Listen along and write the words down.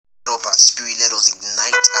up our spirit. Let us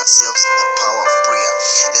ignite ourselves in the power of prayer.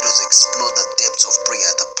 Let us explore the depths of prayer,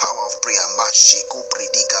 the power of prayer. Mashiko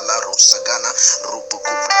predika la rosagana rupuku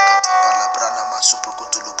prakata balabrana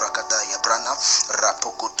masupukutulu prakata yabrana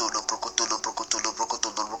rapukutulu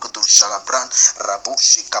shalabran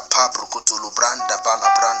rabushi kapabrukutulu branda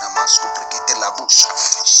balabrana masku prekete labusha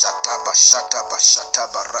shataba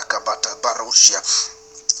rakabata barushia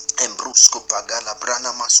Embrusko pagala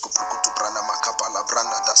brana masko prokutu brana makapala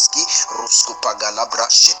brana daski rusko pagala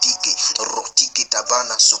brashetiki rotiki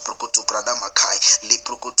tabana so prokutu brana makai le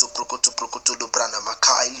prokutu do brana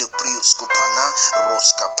makai le priosko pana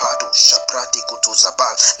roska pado shaprati kutu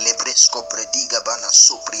zabal le bresco prediga bana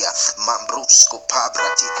supria mambrusko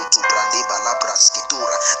pabrati kutu brande balabra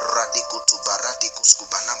skitura radikutu barati kusku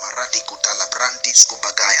bana marati kutala brandi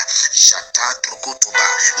bagaya jata prokutu ba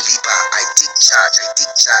liba I take charge.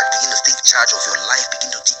 Begin to take charge of your life.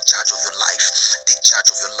 Begin to take charge of your life. Take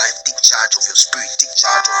charge of your life. Take charge of your spirit. Take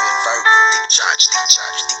charge of your environment. Take charge.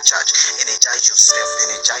 Energize yourself.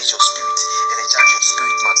 Energize your spirit. Energize your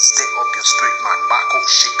spirit, man. Stay up your spirit, man. Mako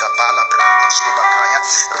shikabala brandis kubakaya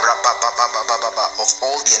rababababababa. Of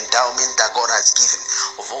all the endowment that God has given,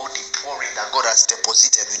 of all the pouring that God has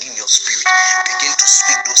deposited within your spirit, begin to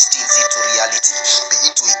speak those things into reality.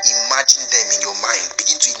 Begin to imagine them in your mind.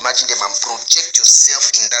 Begin to imagine them and project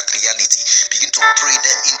yourself in that reality. Begin to pray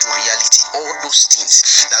them into reality. All those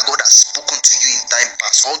things that God has spoken to you in time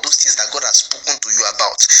past, all those things that God has spoken to you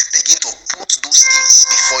about, begin to put those things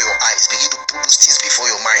before your eyes. Begin to put those things before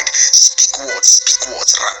your mind. Speak words.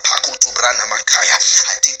 Rapakutu brana makaya.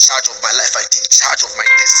 I take charge of my life. I take charge of my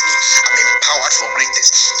destiny. I'm empowered for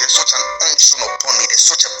greatness. There's such an unction upon me. There's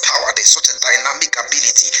such a power. There's such a dynamic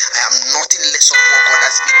ability. I am nothing less of what God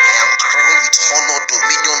has made me. I am crowned with honor,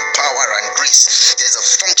 dominion, power, and grace. There's a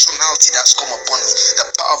functionality that's come upon me. The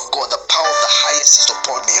power of God, the power of the highest is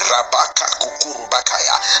upon me. Rabaka kukuru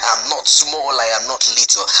bakaya. I am not small, I am not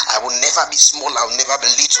little. I will never be small, I will never be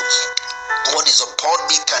little. What is upon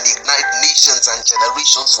me can ignite nations and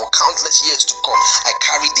generations for countless years to come. I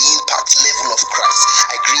carry the impact level of Christ.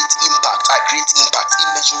 I create impact,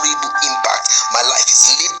 immeasurable impact. My life is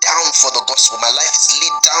laid down for the gospel. My life is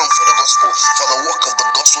laid down for the gospel, for the work of the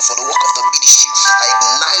gospel, for the work of the ministry. I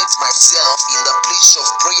ignite myself in the place of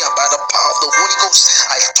prayer by the power of the Holy Ghost.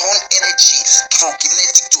 I turn energy from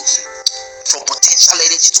potential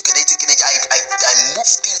energy to kinetic energy. I move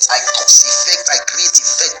things, I cause effect, I create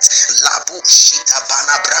effect. Labo shita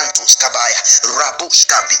bana brantos kabaya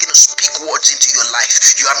rabushka. Begin to speak words into your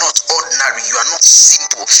life. You are not ordinary, you are not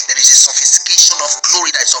simple. There is a sophistication of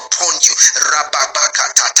glory that is upon you.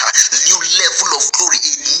 Rababakatata. New level of glory,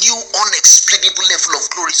 a new unexplainable level of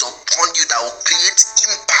glory is upon you that will create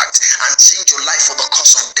impact and change your life for the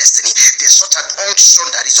cause of destiny. There's such an unction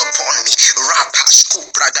that is upon me.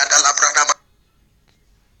 Rapashku bragadala brada.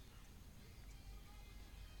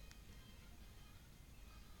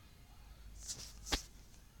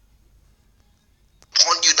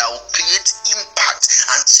 On you that will create impact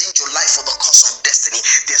and change your life for the cause of destiny.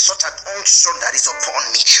 There's such an unction that is upon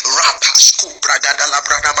me. Rapashku bragadala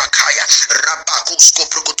brada makaya rabakusko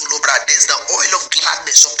prokotulobra. There's the oil of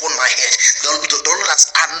gladness upon my head. The Lord has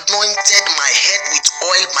anointed my head with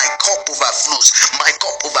oil. My cup overflows.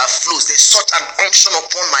 There's such an unction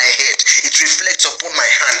upon my head. It reflects upon my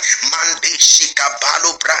hand. Mande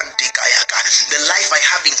shikabalo brande kayaka. The life I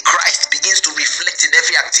have in Christ begins to reflect in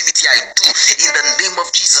every activity I do. In the name of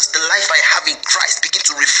Jesus, the life I have in Christ begin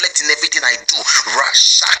to reflect in everything I do.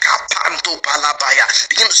 Rashaka panto palabaya.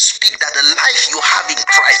 Begin to speak that the life you have in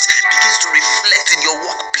Christ begins to reflect in your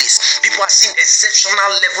workplace. People are seeing exceptional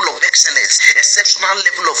level of excellence, exceptional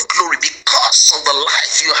level of glory because of the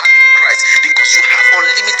life you have in Christ, because you have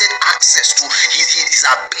unlimited access to his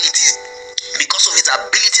abilities. Because of his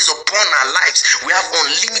abilities upon our lives, we have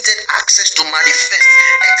unlimited access to manifest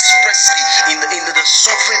expressly in the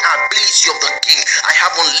sovereign ability of the King. I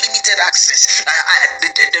have unlimited access.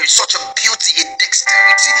 There is such a beauty, a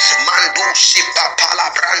dexterity.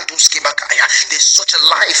 There's such a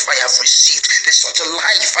life I have received. There's such a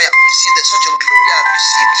life I have received. There's such a glory I have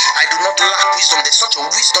received. I do not lack wisdom. There's such a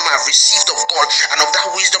wisdom I have received of God, and of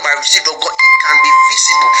that wisdom I received of God, it can be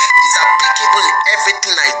visible. It is applicable in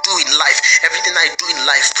everything I do in life. Everything I do in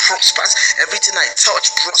life prospers. Everything I touch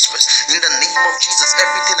prospers. In the name of Jesus,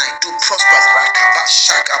 everything I do prospers.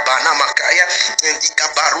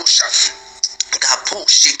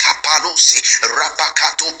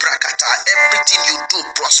 Everything you do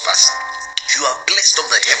prospers. You are blessed of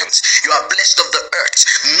the heavens. You are blessed of the earth.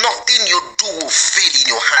 Nothing you do will fail in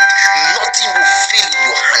your hand. Nothing will fail in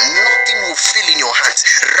your hand. Nothing will fail in your hands.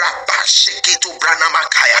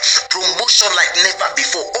 Promotion like never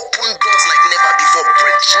before. Open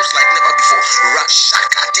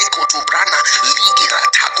brana ligira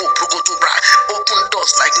tako prokotubra. Open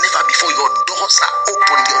doors like never before. Your doors are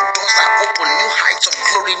open. Your doors are open. New heights of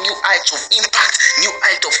glory, new heights of impact, new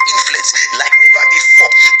heights of influence like never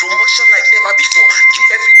before. Promotion like never before.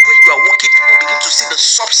 Everywhere you are walking, people begin to see the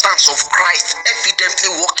substance of Christ evidently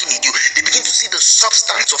working in you. They begin to see the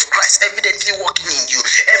substance of Christ evidently working in you.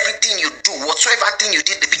 Everything you do, whatsoever thing you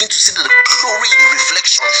did, they begin to see the glory in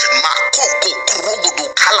reflection. Makoko kurogodo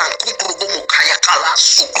kalan kukrogo mukaya kala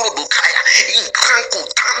sukrodo kaya inkranko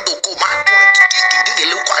tando komando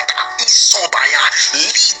kikigeleukwata isobaya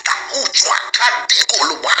lita uchwa kadeko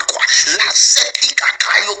lubakwa la setika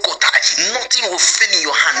kayo kotai. Nothing will fail in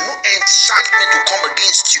your hand. No enchantment will come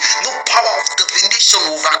against you. No power of divination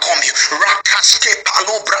will overcome you. Rakaske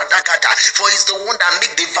palo bradagada. For he's the one that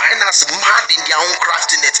make diviners mad in their own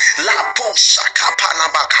craftiness. La po shaka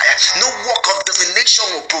panabakaya. No work of divination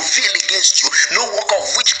will prevail against you. No work of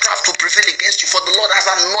witchcraft will prevail against you. For the Lord has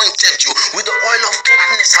anointed you with the oil of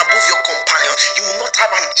gladness above your companion. You will not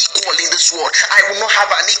have an equal in this world. I will not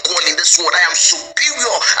have an equal in this world. I am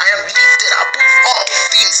superior. I am lifted above all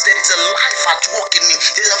things. There is a life at work in me.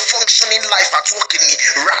 There is a functioning life at work in me.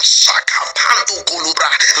 Rasaka pando kolubra.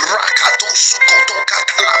 Rakato sukoto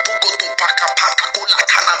katala pokoto pakapata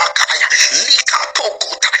kulatana makaya. Lika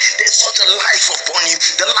pokota. There's such a life upon you.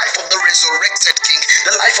 The life of the resurrected king.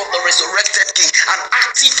 The life of the resurrected king. An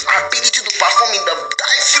active ability to perform in the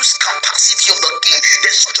diffuse capacity of the king.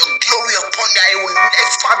 There's such a glory upon you. I will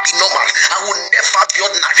never be normal. I will never be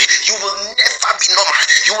ordinary. You will never be normal.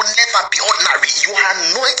 You will never be ordinary. You are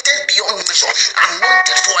anointed beyond measure.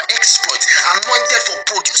 Anointed for exploits. Anointed for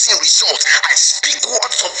producing results. I speak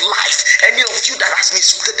words of life. Any of you that has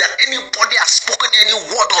misquoted, that anybody has spoken any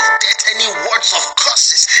word of death, any words of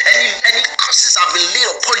curses, any curses have been laid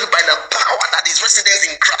upon you by the power that is resident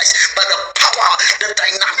in Christ, by the power, the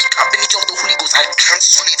dynamic ability of the Holy Ghost. I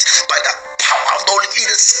cancel it by the power of the Holy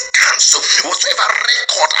Ghost. Cancel whatsoever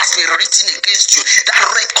record has been written against you. That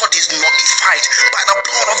record is nullified by the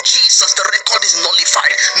blood of Jesus. The record is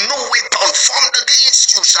nullified. No weapon formed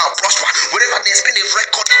against you shall prosper. Wherever there's been a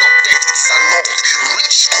recording of death, it is annulled.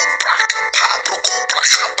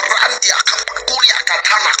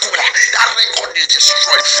 That record is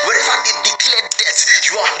destroyed. Wherever they declare death,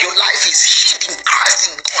 your life is hid in Christ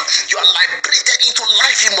in God. You are liberated into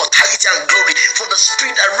life, immortality, and glory. For the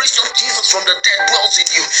spirit that raised up Jesus from the dead dwells in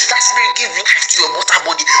you. That spirit gives life to your mortal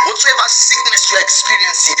body. Whatsoever sickness you are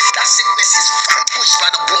experiencing, that sickness is vanquished by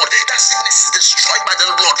the blood. That sickness is destroyed by the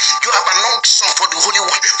blood. You have an unction for the Holy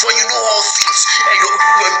One, for you know all things.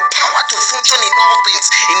 You're empowered to function in all things,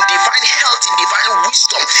 in divine health, in divine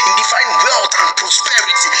wisdom, in divine wealth and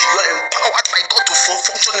prosperity. You are empowered by God to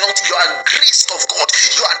function in all things. You are graced of God.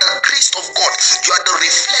 You are the graced of God. You are the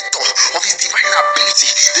reflector of His divine ability,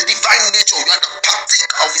 the divine nature. You are the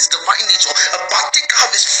partaker of His divine nature, a partaker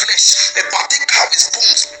of His flesh, a partaker of His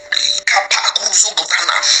bones.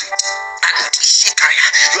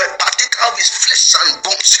 You are a partaker of His flesh and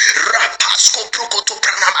bones.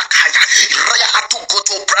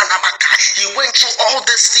 He went through all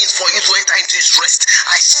these things for you to enter into His rest.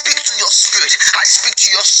 I speak to your spirit. I speak to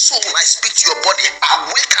your soul. I speak to your body.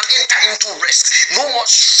 Awake and enter into rest. No more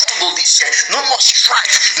struggle this year. No more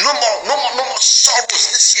strife. No more sorrows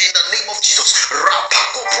this year in the name of Jesus.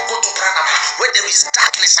 Where there is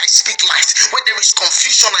darkness, I speak light. Where there is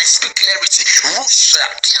confusion, I speak clarity.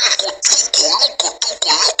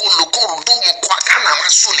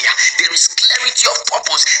 There is clarity of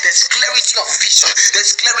purpose. There's clarity of vision.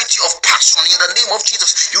 There's clarity of passion in the name of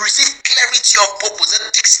Jesus. You receive clarity of purpose, a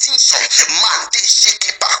distinction. Mande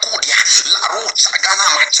sheke pakudia, la rocha gana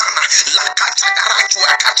machana, la katagara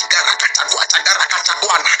chua katigara katagua tagara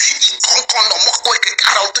katagwana, ikonkono moko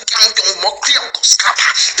ekekara utukiango mokriyo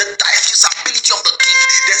koskapa. The diffuse ability of the king.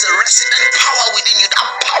 There's a resident power within you. That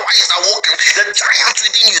power is awoken. The giant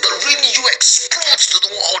within you, the real you explodes to the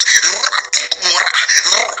world. Ratukumura,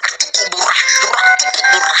 ratukumura,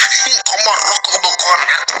 ratukumura.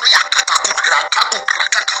 Inkomorokobokona, kuriakatakura, kakukura,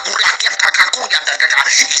 kakakura, kakakura, kakakura.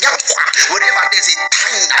 Wherever there's a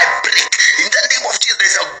time I break, in the name of Jesus,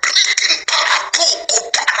 there's a breaking power.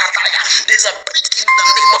 There's a breaking in the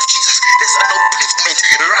name of Jesus. There's an upliftment.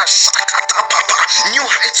 New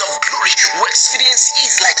heights of glory. We experience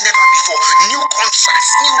ease like never before. New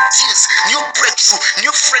contracts, new deals, new breakthrough,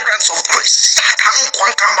 new fragrance of grace.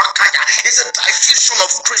 There's a diffusion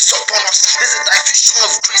of grace upon us. There's a diffusion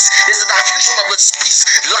of grace. There's a diffusion of His peace.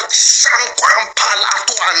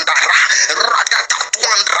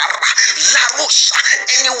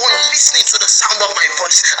 Anyone listening to the sound of my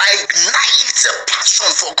voice, I ignite a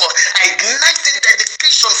passion for God. I ignite a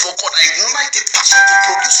dedication for God. I ignite a passion to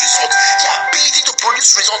produce results. The ability to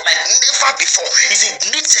produce results like never before is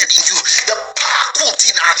ignited in you. The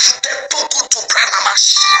pakutina, the pokutu branama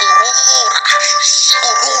shigorora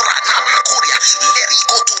namakoria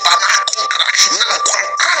leriko to banakura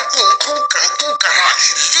nankwankara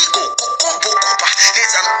ligo kokombokuba.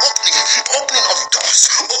 There's an opening of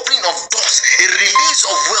doors, a release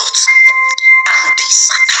of wealth. And this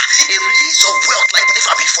a release of wealth like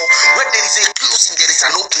never before. When there is a closing, there is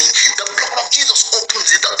an opening. The blood of Jesus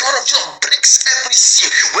opens it. The blood of Jesus breaks every seal.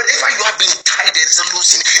 Wherever you have been tied, there is a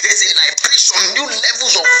losing. There is a liberation, new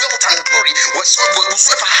levels of wealth and glory.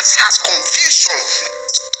 Whosoever has confusion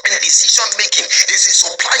and decision making, there's a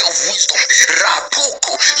supply of wisdom.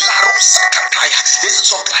 Rapoko, Larosakataya. There's a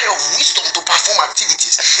supply of wisdom to perform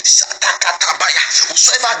activities. Shatakatabaya.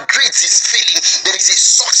 Whosoever grades is failing, there is a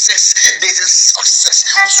success. There's a success.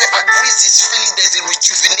 Whosoever grades is failing, there's a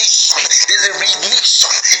rejuvenation. There's a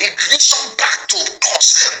ignition back to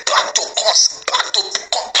cause, back to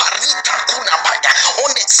parita kunabaya.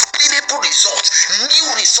 Unexplainable results, new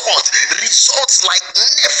results like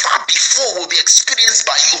never before will be experienced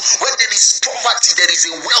by you. When there is poverty, there is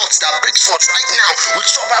a wealth that breaks forth. Right now, with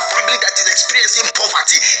some family that is experiencing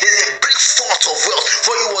poverty, there's a break forth of wealth.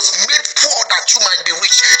 For he was made poor that you might be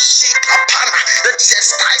rich. Shekapana, the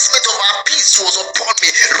chastisement of our peace was upon me.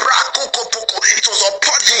 Rakokopoko, it was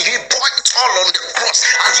upon him. He bore it all on the cross,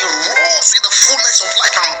 and he rose with the fullness of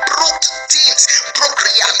life and broke things, broke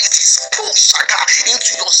realities, pushaka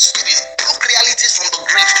into your spirit, broke realities from the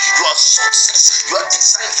grave. You are success. You are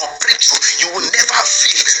designed for breakthrough. You will never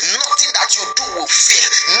fail. Nothing that you do will fail.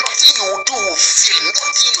 Nothing you will do will fail.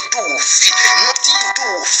 Nothing you do will fail. Nothing you do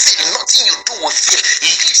will fail. Nothing you do will fail.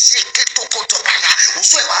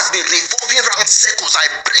 Whosoever has been revolving around circles, I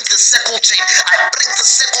break the circle chain. I break the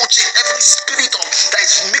circle chain. Every spirit that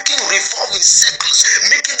is making you revolve in circles,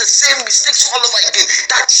 making the same mistakes all over again.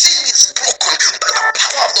 That chain is broken by the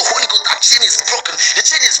power of the Holy Ghost. That chain is broken. The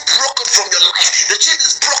chain is broken from your life. The chain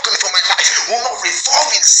is broken from my life. We will not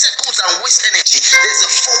revolve in circles and waste energy. There's a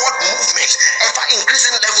forward movement, ever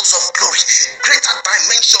increasing levels of glory, greater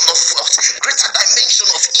dimension of wealth, greater dimension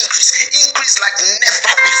of increase like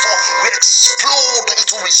never before. We explode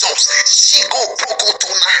onto results. Shigo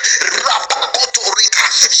prokotona, rapakotoreka,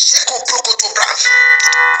 sheko prokotobra,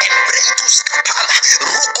 embrentus kapala,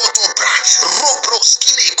 rokotobra,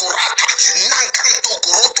 robroskile korata, nankanto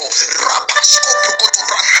koroto, rapasko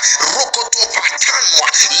prokotobra, rokotopatanwa,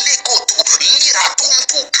 lekoto,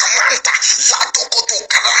 liratonto kamanta, latokoto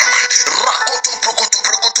karama, rakoto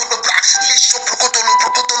prokoto lobra, lisho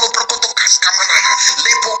prokoto kaskamanana,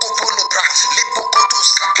 lepoko lobra, lepokoto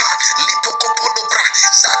skapa, lepoko lobra,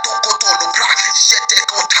 zatokoto lobra,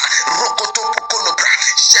 jetekota, rokoto lobra,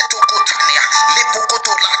 jetokotania,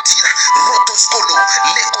 lepokoto latina, rotoskolo,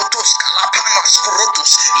 lekotos kalapana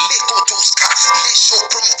skorotos, lekotoska, lesho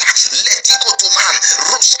pronta, letikoto man,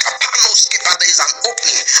 roskapanos kepa. There is an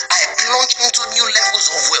opening. I plunge into new levels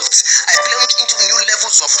of wealth. I plunge into new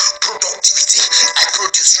levels of productivity. I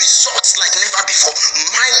produce results like never before.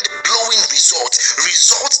 Mind-blowing results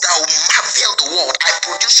that will marvel the world. I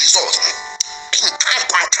produce results.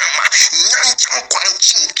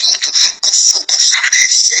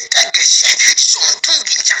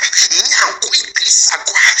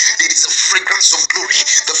 There is a fragrance of glory.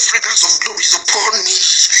 The fragrance of glory is upon me.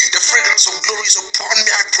 The fragrance of glory is upon me.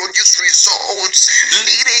 I produce results.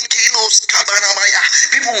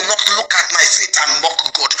 People will not look at my faith and mock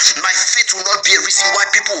God. My faith will not be a reason why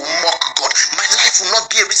people will mock God. My life will not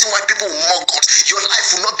be a reason why people will mock God. Your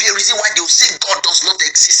life will not be a reason why they will say God does not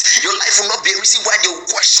exist. Your life will not be a reason why they will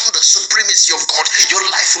question the supremacy of God. Your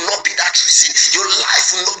life will not be that reason. Your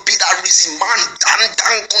life will not be that reason. Man, let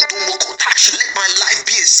my life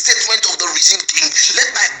be a statement of the risen king. Let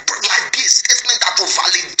my life be a statement that will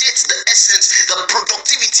validate the essence, the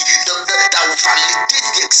productivity, that will validate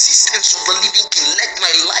the existence of the living king. Let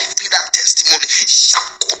my life be that testimony.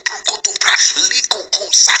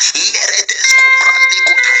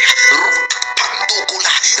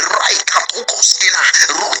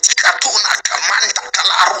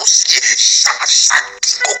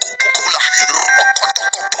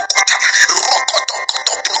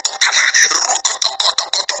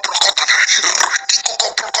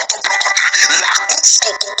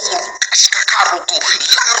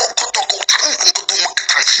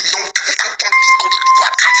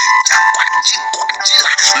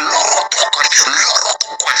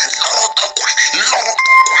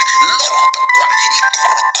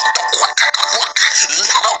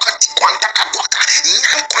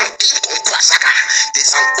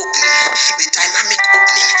 There's an opening, a dynamic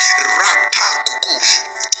opening. Rapakuku,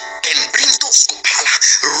 and bring those kupala,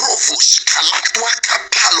 Ushkalatwa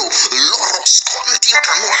kapalo loros konti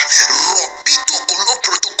kanwa robito kolo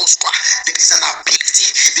protokoswa. There is an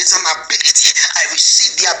ability. There's an ability. I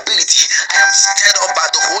receive the ability. I am stirred up by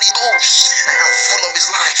the Holy Ghost. I am full of His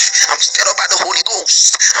life. I'm stirred up by the Holy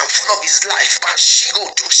Ghost. I'm full of His life.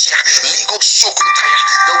 Bashigo Tosia, Ligo Sokutaya.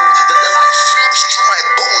 The life flows through my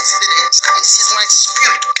bones. It entices my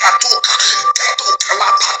spirit. Katoka, Katoka la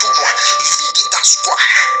Patuma, Vigitaswa.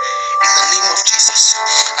 In the name of Jesus,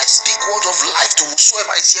 I speak word of life to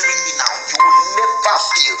whosoever is hearing me now. You will never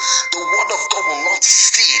fail. The word of God will not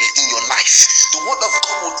fail in your life. The word of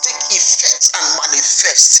God will take effect and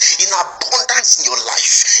manifest in abundance in your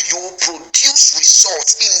life. You will produce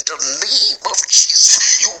results in the name of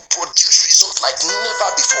Jesus. You will produce results like never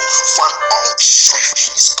before. For an unction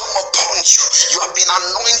is come upon you. You have been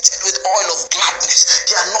anointed with oil of gladness.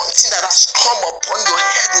 The anointing that has come upon your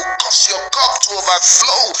head will cause your cup to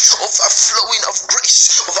overflow. Overflowing of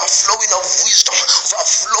grace, overflowing of wisdom,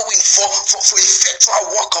 overflowing for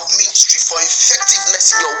effectual work of ministry, for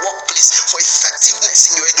effectiveness in your workplace, for effectiveness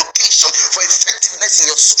in your education, for effectiveness in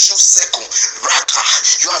your social circle. Raka,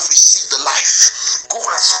 you have received the life. Go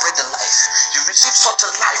and spread the life. You receive such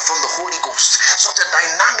a life from the Holy Ghost, such a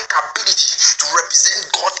dynamic ability to represent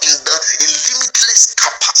God in limitless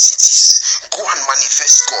capacities. Go and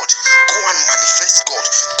manifest God. Go and manifest God.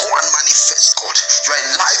 Go and manifest God. You are a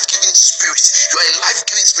life-giving spirit. You are a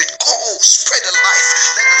life-giving spirit. Go spread the life.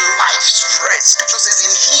 Let the life spread. Scripture says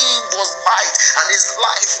in Him was light, and His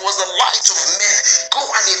life was the light of men. Go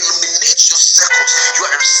and illuminate your circles.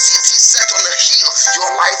 You are a city set on a hill.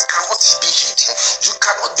 Your light cannot be hidden. You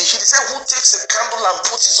cannot be hidden. Say, who takes a candle and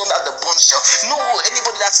puts it under the bone shelf? No,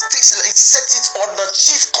 anybody that takes it, sets it on the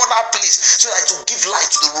chief corner place so that to give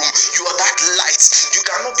light to the room. You are that light. You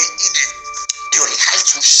cannot be hidden. Your light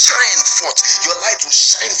will shine forth. Your light will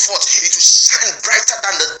shine forth. It will shine brighter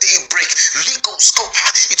than the daybreak. Legal scope.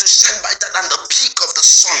 It will shine brighter than the peak of the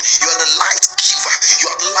sun. You are the light giver. You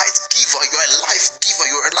are the light giver. You are a life giver.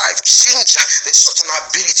 You are a life changer. There's such an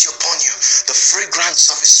ability upon you. The fragrance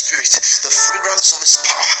of His Spirit, the fragrance of His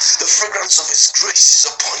power, the fragrance of His grace is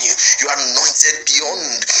upon you. You are anointed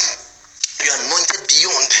beyond. You are anointed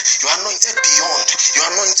beyond. You are anointed beyond. You are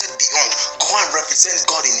anointed beyond. Go and represent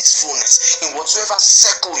God in His fullness. In whatsoever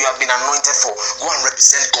circle you have been anointed for, go and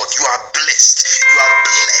represent God. You are blessed. You are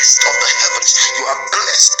blessed of the heavens. You are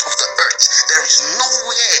blessed of the earth. There is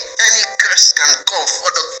nowhere any curse can come. For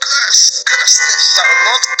the curseless shall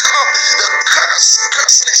not come. The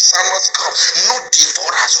curseless shall not come. No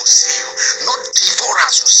devourers will see you. No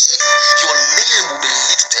devourers will see you. Your name will be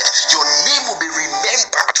lifted. Your name will be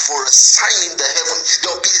remembered for a sign in the heaven. There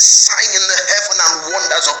will be a sign in the heaven and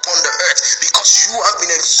wonders upon the earth because you have been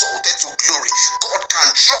exalted to glory. God can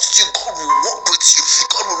trust you. God will walk with you.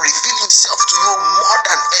 God will reveal Himself to you more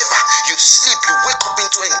than ever. You sleep, you wake up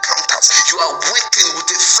into encounters. You are waking with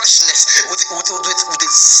a freshness, with a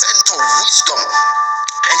scent of wisdom.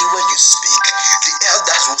 Anywhere you speak, the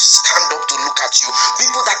elders will stand up to look at you.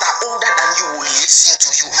 People that are older than you will listen to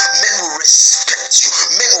you. Men will respect you.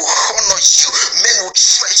 Men will honor you. Men will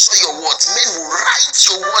treasure your words. Men will write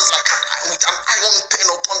your words with an iron pen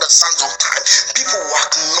upon the sands of time. People will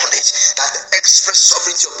acknowledge that the express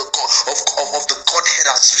sovereignty of the God of the Godhead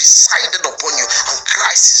has resided upon you, and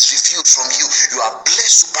Christ is revealed from you. You are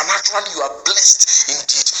blessed supernaturally. You are blessed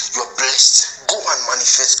indeed. You are blessed. Go and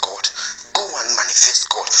manifest God. Go and manifest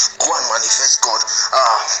God. Go and manifest God.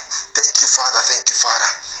 Thank you, Father. Thank you, Father.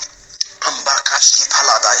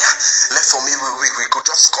 Let for me we could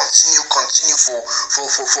just continue for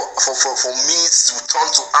minutes. We turn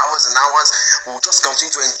to hours and hours. We'll just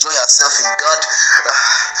continue to enjoy ourselves in God.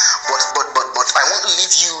 But I want to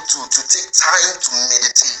leave you to take time to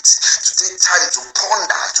meditate, to take time to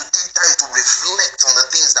ponder, to take time to reflect on the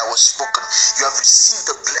things that were spoken. You have received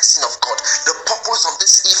the blessing of God. The purpose of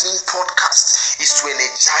this evening podcast is to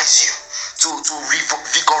energize you, to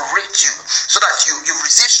revigorate you, so that you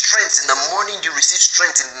receive strength in the morning, you receive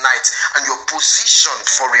strength in the night, and you're positioned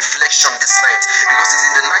for reflection this night, because it's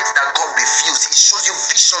in the night that God reveals. He shows you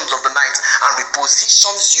visions of the night and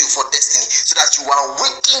repositions you for destiny, so that you are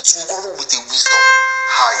waking tomorrow with a wisdom.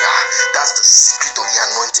 That's the secret of the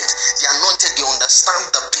anointed. The anointed, they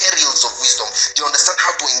understand the perils of wisdom. They understand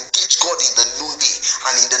how to engage God in the noonday,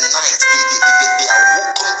 and in the night they are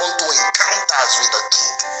woken unto encounters with the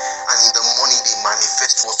King, and in the morning they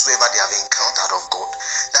manifest whatsoever they have encountered of God.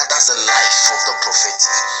 That's the life of the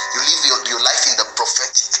prophetic. You live your life in the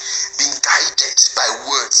prophetic, being guided by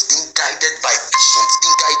words, being guided by visions,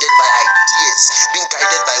 being guided by ideas, being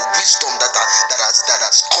guided by wisdom that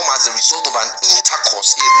has come as a result of an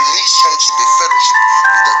intercourse, a relationship, a fellowship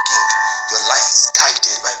with the King. Your life is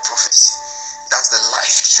guided by prophecy. That's the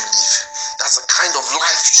life you should live. That's the kind of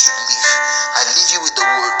life you should live. I leave you with the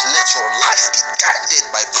word. Let your life be guided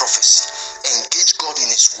by prophecy. Engage God in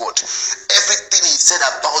His word. Everything He said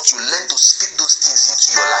about you, learn to speak those things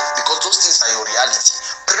into your life, because those things are your reality.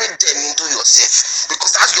 Pray them into yourself,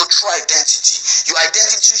 because that's your true identity. Your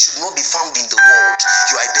identity should not be found in the world.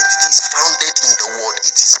 Your identity is founded in the word.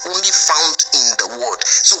 It is only found in the word.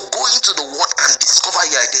 So go into the word and discover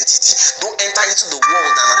your identity. Don't enter into the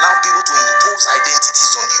world and allow people to impose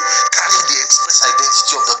identities on you. Carry the express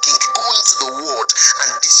identity of the king. Go into the word and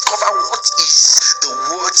discover what is the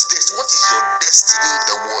word's test. What is your destiny in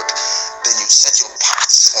the word? Then you set your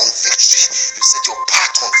path on victory. You set your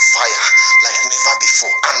path on fire like never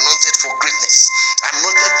before. Anointed for greatness.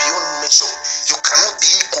 Anointed beyond measure. You cannot be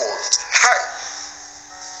equaled. Hi.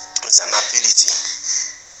 It's an ability.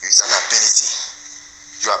 It's an ability.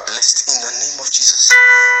 You are blessed in the name of Jesus.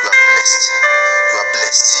 You are blessed. You are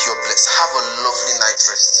blessed. You are blessed. Have a lovely night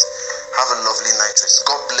rest. Have a lovely night rest.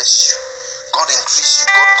 God bless you. God increase you.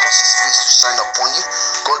 God cause His face to shine upon you.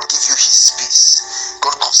 God give you His peace.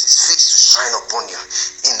 God cause His face to shine upon you.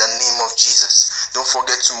 In the name of Jesus. Don't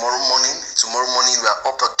forget tomorrow morning. Tomorrow morning we are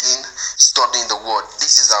up again studying the word.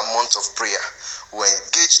 This is our month of prayer. We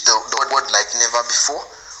engage the word like never before.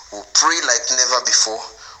 We pray like never before.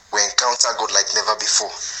 We encounter God like never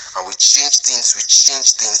before, and we change things, and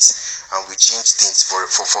we change things for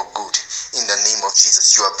good. In the name of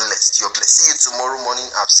Jesus, you are blessed. You are blessed. See you tomorrow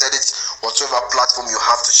morning. I've said it. Whatever platform you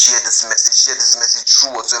have to share this message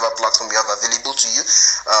through whatever platform you have available to you.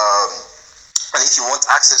 And if you want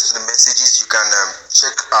access to the messages, you can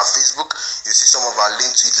check our Facebook. You see some of our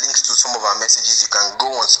links. It links to some of our messages. You can go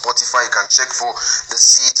on Spotify. You can check for the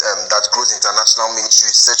Seed That Grows International Ministry.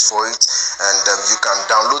 Search for it, and you can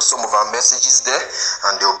download some of our messages there,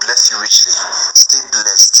 and they'll bless you richly. Stay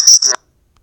blessed. Stay